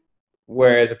 8.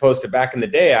 Whereas opposed to back in the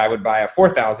day, I would buy a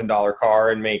 $4,000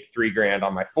 car and make $3,000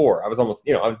 on my 4. I was almost,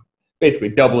 I was basically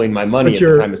doubling my money at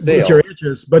the time of sale.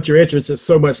 But your interest is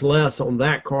so much less on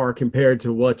that car compared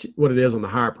to what it is on the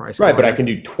higher price car. Right, but I can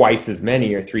do twice as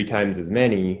many or 3 times as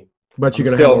many. But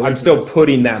I'm still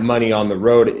putting that money on the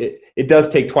road. It does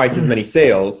take twice as many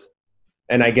sales,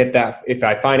 and I get that if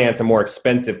I finance a more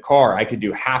expensive car, I could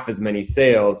do half as many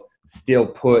sales, still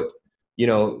put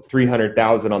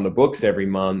 $300,000 on the books every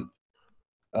month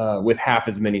with half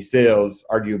as many sales,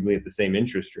 arguably at the same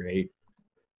interest rate.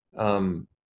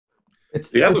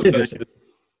 It's interesting.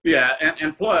 Yeah,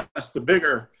 and plus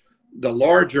the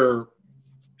larger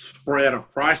spread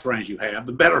of price range you have,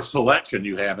 the better selection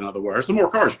you have. In other words, the more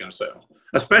cars you're going to sell,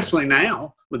 especially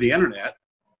now with the internet.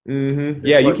 Mm-hmm.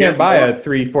 Yeah, you can't buy a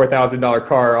 $3,000-$4,000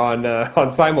 car on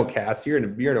simulcast. You're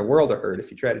in a world of hurt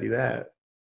if you try to do that.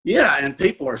 Yeah, and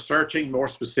people are searching more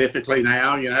specifically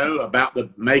now, about the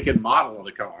make and model of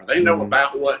the car. They know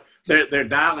about what they're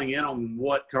dialing in on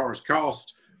what cars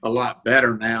cost a lot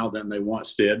better now than they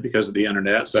once did because of the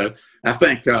internet. So I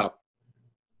think,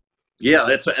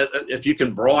 if you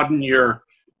can broaden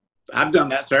I've done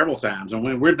that several times. And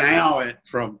when we're now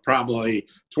from probably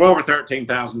 $12,000 or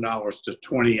 $13,000 to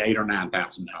 $28,000 or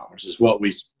 $9,000 is what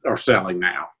we are selling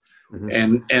now.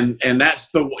 Mm-hmm. And that's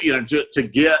to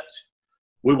get.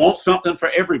 We want something for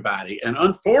everybody. And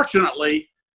unfortunately,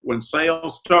 when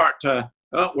sales start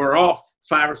we're off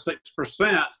 5 or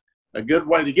 6%, a good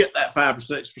way to get that 5 or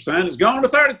 6% is going to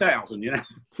 30,000,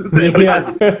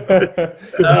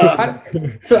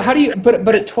 So how do you,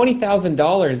 but at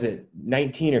 $20,000 at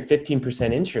 19 or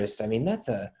 15% interest, I mean, that's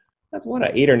what,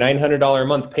 $800 or $900 a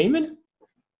month payment?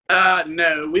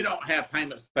 No, we don't have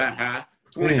payments that high.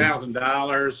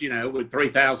 $20,000, with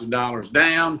 $3,000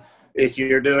 down. If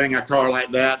you're doing a car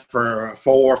like that for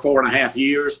 4.5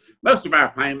 years, most of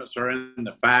our payments are in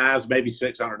the 5s, maybe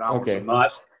 $600 a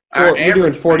month. We're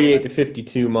doing 48 to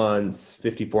 52 months,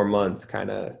 54 months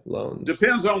kind of loans.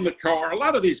 Depends on the car. A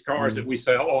lot of these cars that we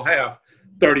sell will have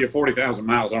 30 or 40,000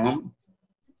 miles on them.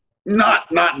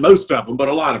 Not most of them, but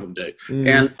a lot of them do.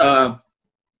 And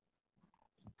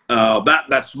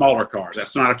that's smaller cars.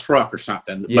 That's not a truck or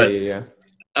something. Yeah.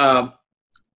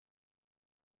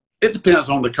 It depends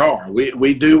on the car.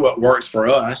 We do what works for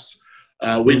us.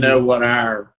 We know what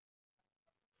our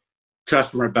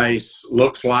customer base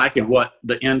looks like and what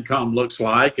the income looks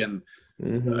like, and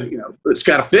it's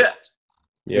got to fit.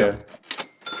 Yeah.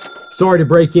 Sorry to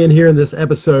break in here in this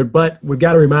episode, but we've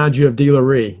got to remind you of Dealer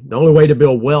Re. The only way to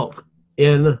build wealth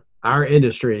in our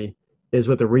industry is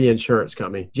with a reinsurance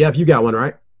company. Jeff, you got one,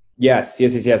 right? Yes. I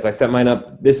set mine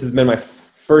up. This has been my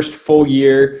first full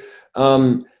year.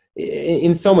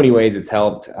 In so many ways it's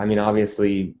helped. I mean,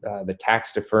 obviously the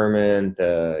tax deferment,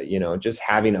 just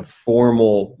having a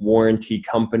formal warranty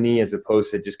company as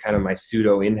opposed to just kind of my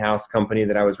pseudo in-house company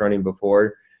that I was running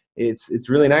before. It's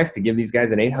really nice to give these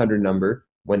guys an 800 number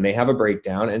when they have a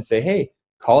breakdown and say, hey,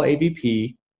 call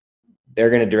AVP. They're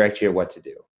going to direct you at what to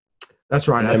do. That's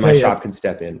right. And my shop can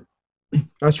step in.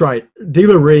 That's right.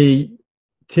 Dealer Re,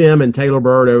 Tim and Taylor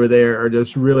Bird over there are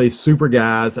just really super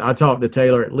guys. I talk to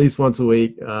Taylor at least once a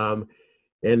week.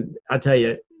 And I tell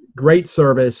you, great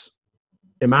service.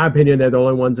 In my opinion, they're the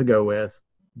only ones to go with.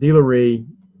 Dealer Re,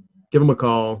 give them a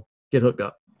call, get hooked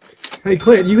up. Hey,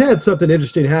 Clint, you had something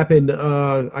interesting happen,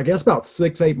 I guess about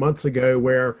 6-8 months ago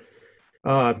where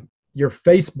your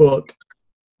Facebook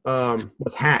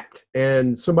was hacked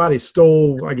and somebody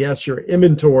stole, I guess, your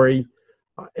inventory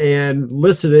and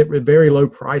listed it with very low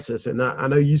prices. And I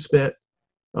know you spent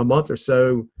a month or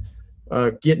so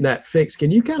getting that fixed.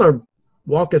 Can you kind of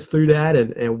walk us through that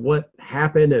and what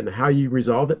happened and how you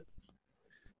resolved it?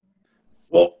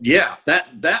 Well, yeah,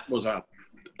 that was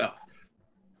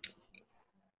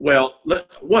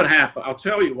what happened? I'll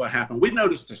tell you what happened. We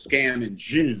noticed a scam in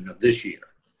June of this year,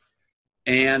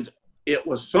 and it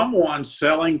was someone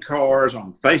selling cars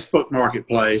on Facebook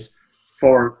Marketplace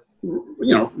for,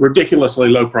 ridiculously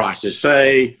low prices,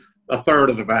 say a third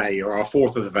of the value or a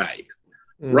fourth of the value,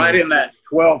 right in that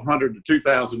 $1,200 to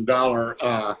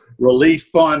 $2,000 relief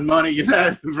fund money,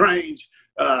 range.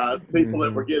 People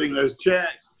that were getting those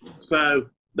checks. So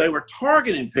they were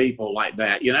targeting people like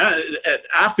that,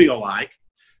 I feel like.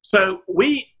 So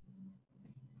we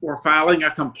were filing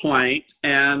a complaint,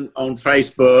 and on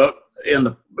Facebook, in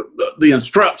the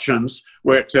instructions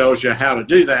where it tells you how to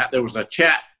do that, there was a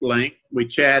chat link. We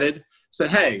chatted, said,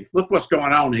 hey, look what's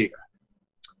going on here.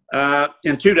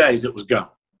 In 2 days, it was gone.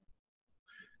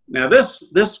 Now, this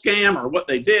scammer, what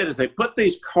they did is they put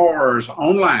these cars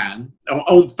online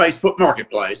on Facebook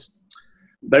Marketplace.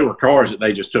 They were cars that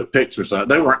they just took pictures of.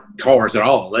 They weren't cars at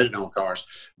all. They didn't own cars.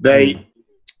 They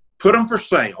put them for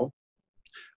sale,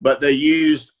 but they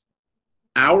used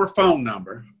our phone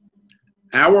number,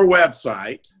 our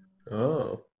website,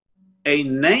 a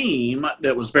name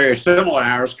that was very similar to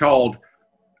ours called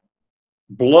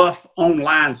Bluff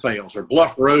Online Sales or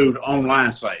Bluff Road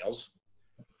Online Sales.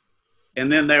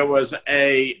 And then there was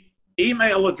a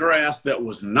email address that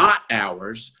was not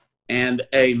ours and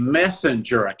a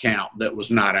messenger account that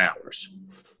was not ours.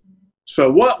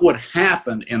 So what would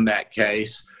happen in that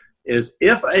case is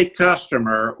if a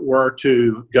customer were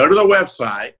to go to the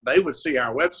website, they would see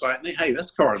our website and hey,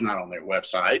 this car is not on their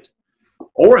website.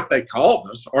 Or if they called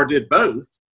us or did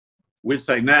both, we'd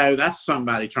say, no, that's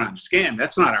somebody trying to scam.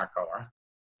 That's not our car.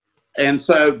 And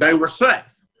so they were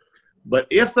safe. But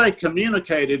if they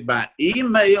communicated by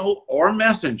email or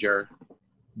messenger,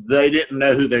 they didn't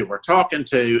know who they were talking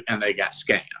to and they got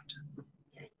scammed.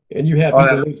 And you had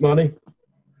people lose money?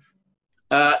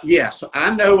 Yes,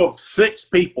 I know of 6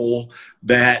 people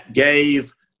that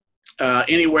gave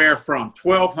anywhere from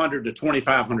 $1,200 to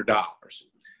 $2,500.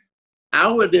 I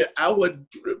would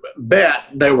bet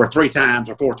there were 3 times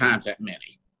or 4 times that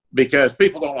many because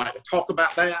people don't like to talk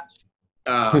about that,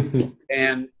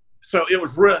 and so it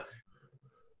was real.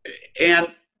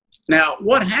 And now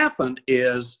what happened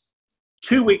is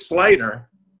 2 weeks later,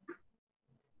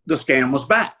 the scam was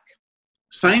back.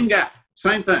 Same guy,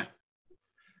 same thing.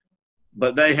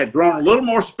 But they had grown a little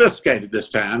more sophisticated this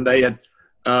time. They had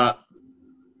a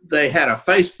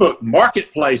Facebook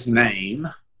Marketplace name,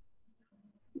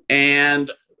 and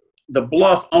the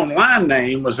Bluff Online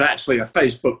name was actually a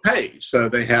Facebook page. So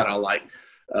they had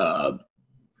a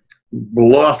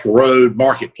Bluff Road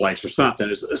Marketplace or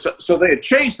something. So they had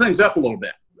changed things up a little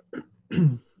bit.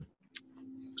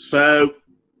 So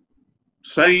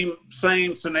same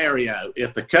scenario.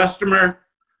 If the customer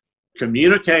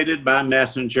communicated by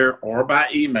messenger or by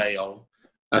email,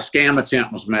 a scam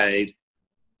attempt was made.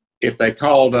 If they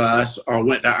called us or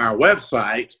went to our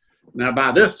website, now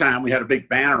by this time we had a big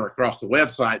banner across the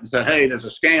website and said, hey, there's a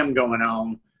scam going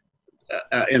on,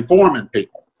 informing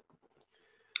people.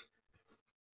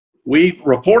 We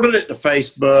reported it to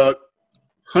Facebook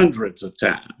hundreds of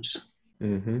times.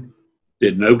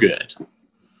 Did no good.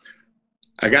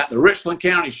 I got the Richland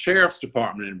County Sheriff's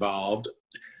Department involved,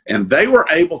 and they were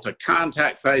able to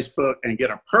contact Facebook and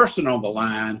get a person on the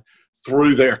line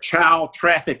through their child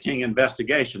trafficking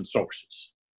investigation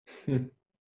sources.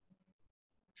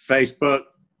 Facebook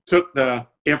took the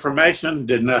information,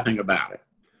 did nothing about it.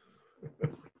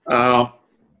 I,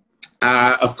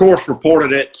 of course,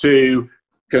 reported it to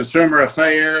Consumer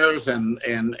Affairs, and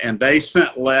they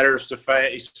sent letters to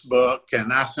Facebook,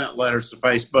 and I sent letters to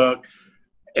Facebook,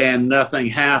 and nothing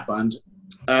happened.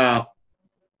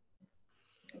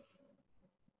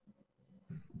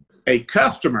 A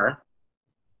customer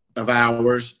of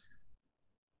ours,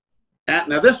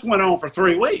 now this went on for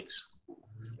 3 weeks.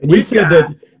 And you said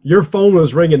that your phone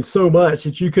was ringing so much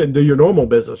that you couldn't do your normal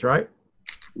business, right?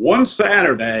 One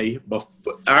Saturday,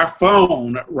 our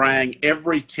phone rang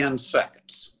every 10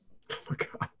 seconds. Oh, my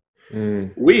God.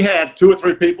 We had 2 or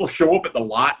 3 people show up at the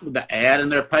lot with the ad in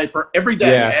their paper every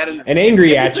day. Yeah. And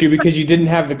angry at you because you didn't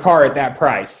have the car at that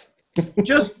price. But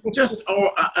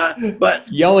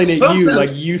yelling at you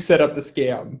like you set up the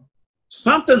scam.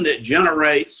 Something that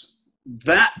generates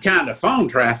that kind of phone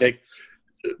traffic,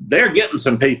 they're getting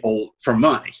some people for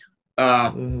money.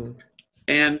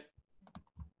 And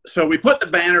so we put the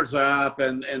banners up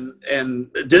and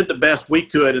did the best we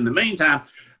could. In the meantime,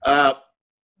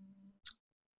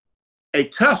 a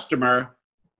customer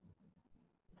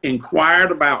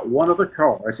inquired about one of the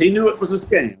cars. He knew it was a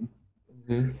scam.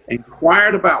 Mm-hmm.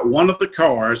 Inquired about one of the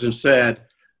cars and sent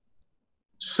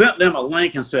them a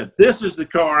link and said, "This is the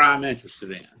car I'm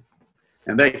interested in."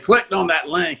 And they clicked on that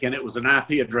link, and it was an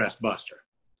IP address buster.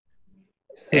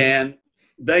 And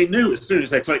they knew as soon as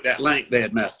they clicked that link, they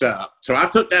had messed up. So I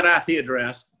took that IP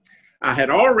address. I had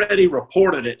already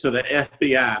reported it to the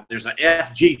FBI. There's an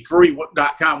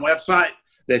FG3.com website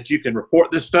that you can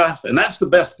report this stuff. And that's the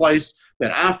best place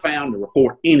that I found to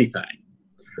report anything.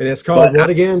 And it's called what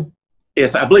again?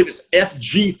 I believe it's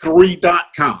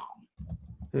FG3.com.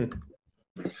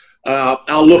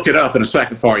 I'll look it up in a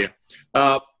second for you.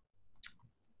 That's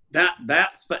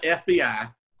the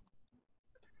FBI.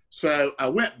 So I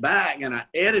went back and I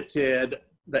edited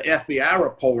the FBI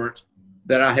report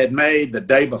that I had made the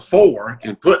day before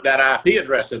and put that IP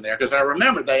address in there because I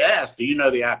remember they asked, "Do you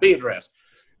know the IP address?"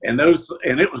 And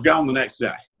it was gone the next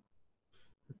day.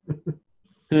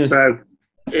 So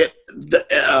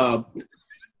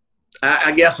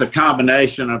I guess a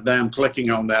combination of them clicking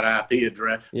on that IP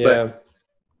address. Yeah. But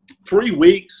 3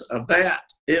 weeks of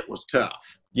that, it was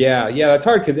tough. Yeah, that's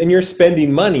hard and you're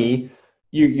spending money.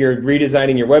 You're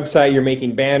redesigning your website. You're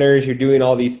making banners. You're doing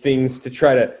all these things to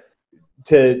try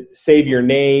to save your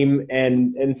name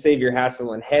and save your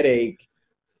hassle and headache.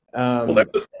 Well,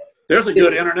 there's a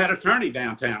good internet attorney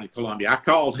downtown in Columbia. I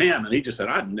called him, and he just said,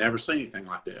 "I've never seen anything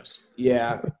like this."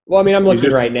 Yeah. Well, I mean, I'm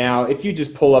looking right now. If you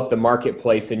just pull up the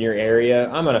marketplace in your area,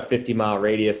 I'm on a 50-mile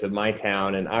radius of my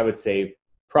town, and I would say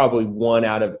probably 1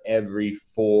 out of every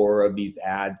 4 of these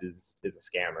ads is a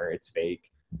scammer. It's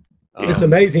fake. It's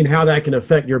amazing how that can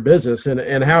affect your business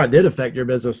and how it did affect your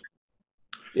business.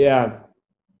 Yeah.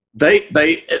 Now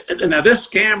this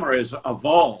scammer has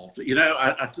evolved. You know,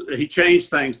 he changed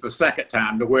things the second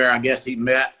time to where I guess he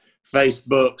met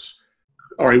Facebook's,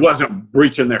 or he wasn't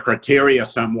breaching their criteria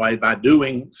some way by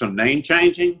doing some name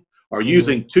changing or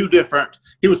using 2 different.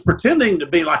 He was pretending to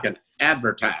be like an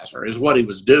advertiser is what he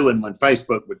was doing when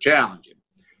Facebook would challenge him.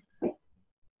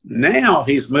 Now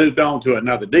he's moved on to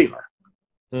another dealer.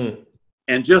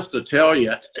 And just to tell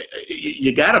you,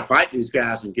 you got to fight these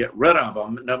guys and get rid of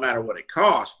them no matter what it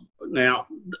costs. Now,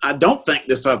 I don't think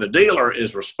this other dealer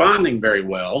is responding very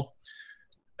well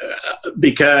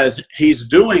because he's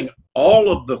doing all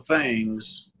of the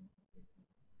things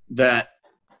that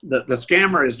the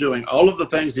scammer is doing, all of the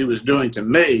things he was doing to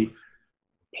me,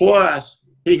 plus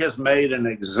he has made an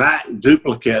exact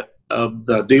duplicate of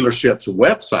the dealership's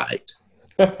website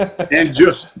and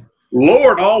just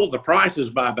lowered all of the prices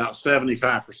by about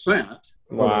 75%.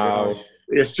 Wow.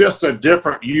 It's just a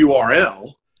different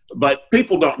URL, but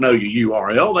people don't know your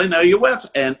URL. They know your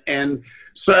website. And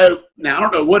so now I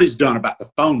don't know what he's done about the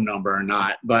phone number or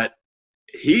not, but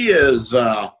he is,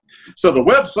 so the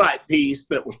website piece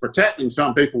that was protecting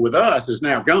some people with us is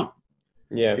now gone.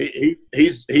 Yeah.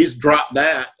 He's dropped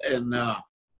that. And,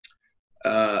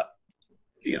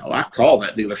 you know, I call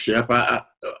that dealership.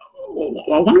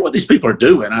 I wonder what these people are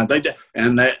doing. And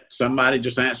that somebody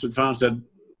just answered the phone and said,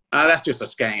 "Oh, that's just a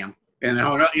scam." And I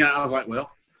was like, "Well,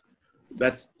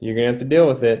 you're gonna have to deal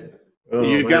with it.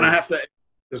 You're gonna have to.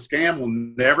 The scam will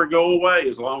never go away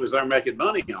as long as they're making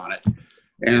money on it."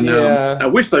 And I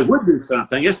wish they would do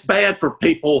something. It's bad for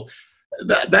people.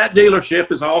 That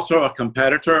dealership is also a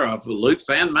competitor of Luke's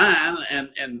and mine,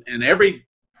 and every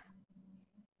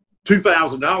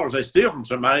 $2,000 they steal from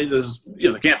somebody, they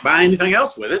can't buy anything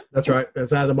else with it. That's right.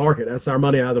 That's out of the market. That's our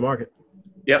money out of the market.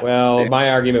 Yep. Well,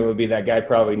 my argument would be that guy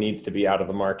probably needs to be out of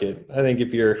the market. I think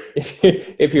if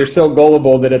you're so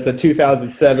gullible that it's a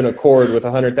 2007 Accord with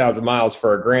 100,000 miles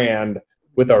for $1,000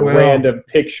 with a random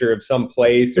picture of some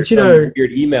place or some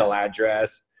weird email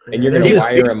address, and you're going to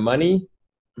wire him money.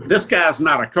 This guy's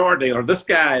not a car dealer. This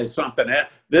guy is something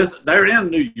they're in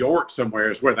New York somewhere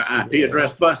is where the IP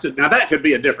address busted. Now that could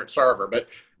be a different server, but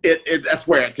that's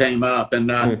where it came up. And,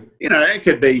 it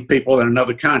could be people in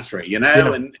another country,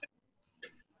 and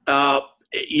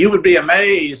you would be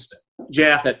amazed,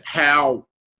 Jeff, at how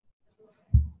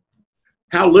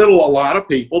little a lot of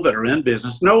people that are in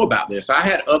business know about this. I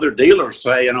had other dealers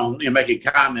saying making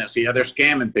comments, they're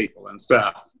scamming people and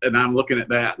stuff. And I'm looking at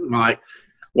that and I'm like,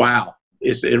 wow.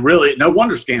 It really, no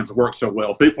wonder scams work so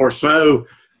well. People are so,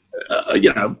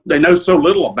 they know so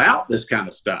little about this kind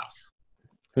of stuff.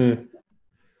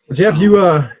 Jeff, you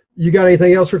got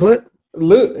anything else for Clint?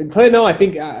 Clint, no, I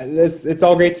think it's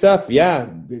all great stuff. Yeah,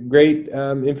 great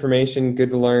information, good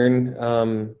to learn.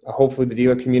 Hopefully the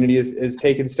dealer community is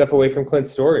taking stuff away from Clint's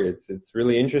story. It's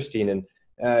really interesting, and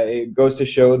it goes to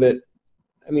show that,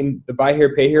 I mean, the buy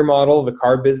here, pay here model, the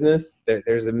car business,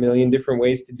 there's a million different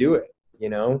ways to do it,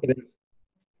 It is.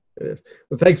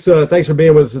 Well, thanks for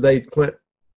being with us today, Clint.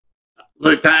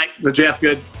 Luke, Jeff,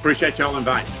 good. Appreciate y'all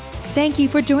inviting me. Thank you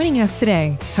for joining us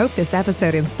today. Hope this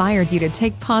episode inspired you to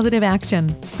take positive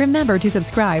action. Remember to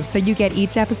subscribe so you get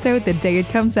each episode the day it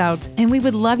comes out. And we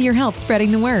would love your help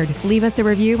spreading the word. Leave us a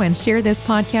review and share this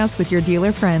podcast with your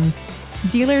dealer friends.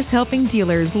 Dealers helping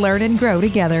dealers learn and grow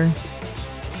together.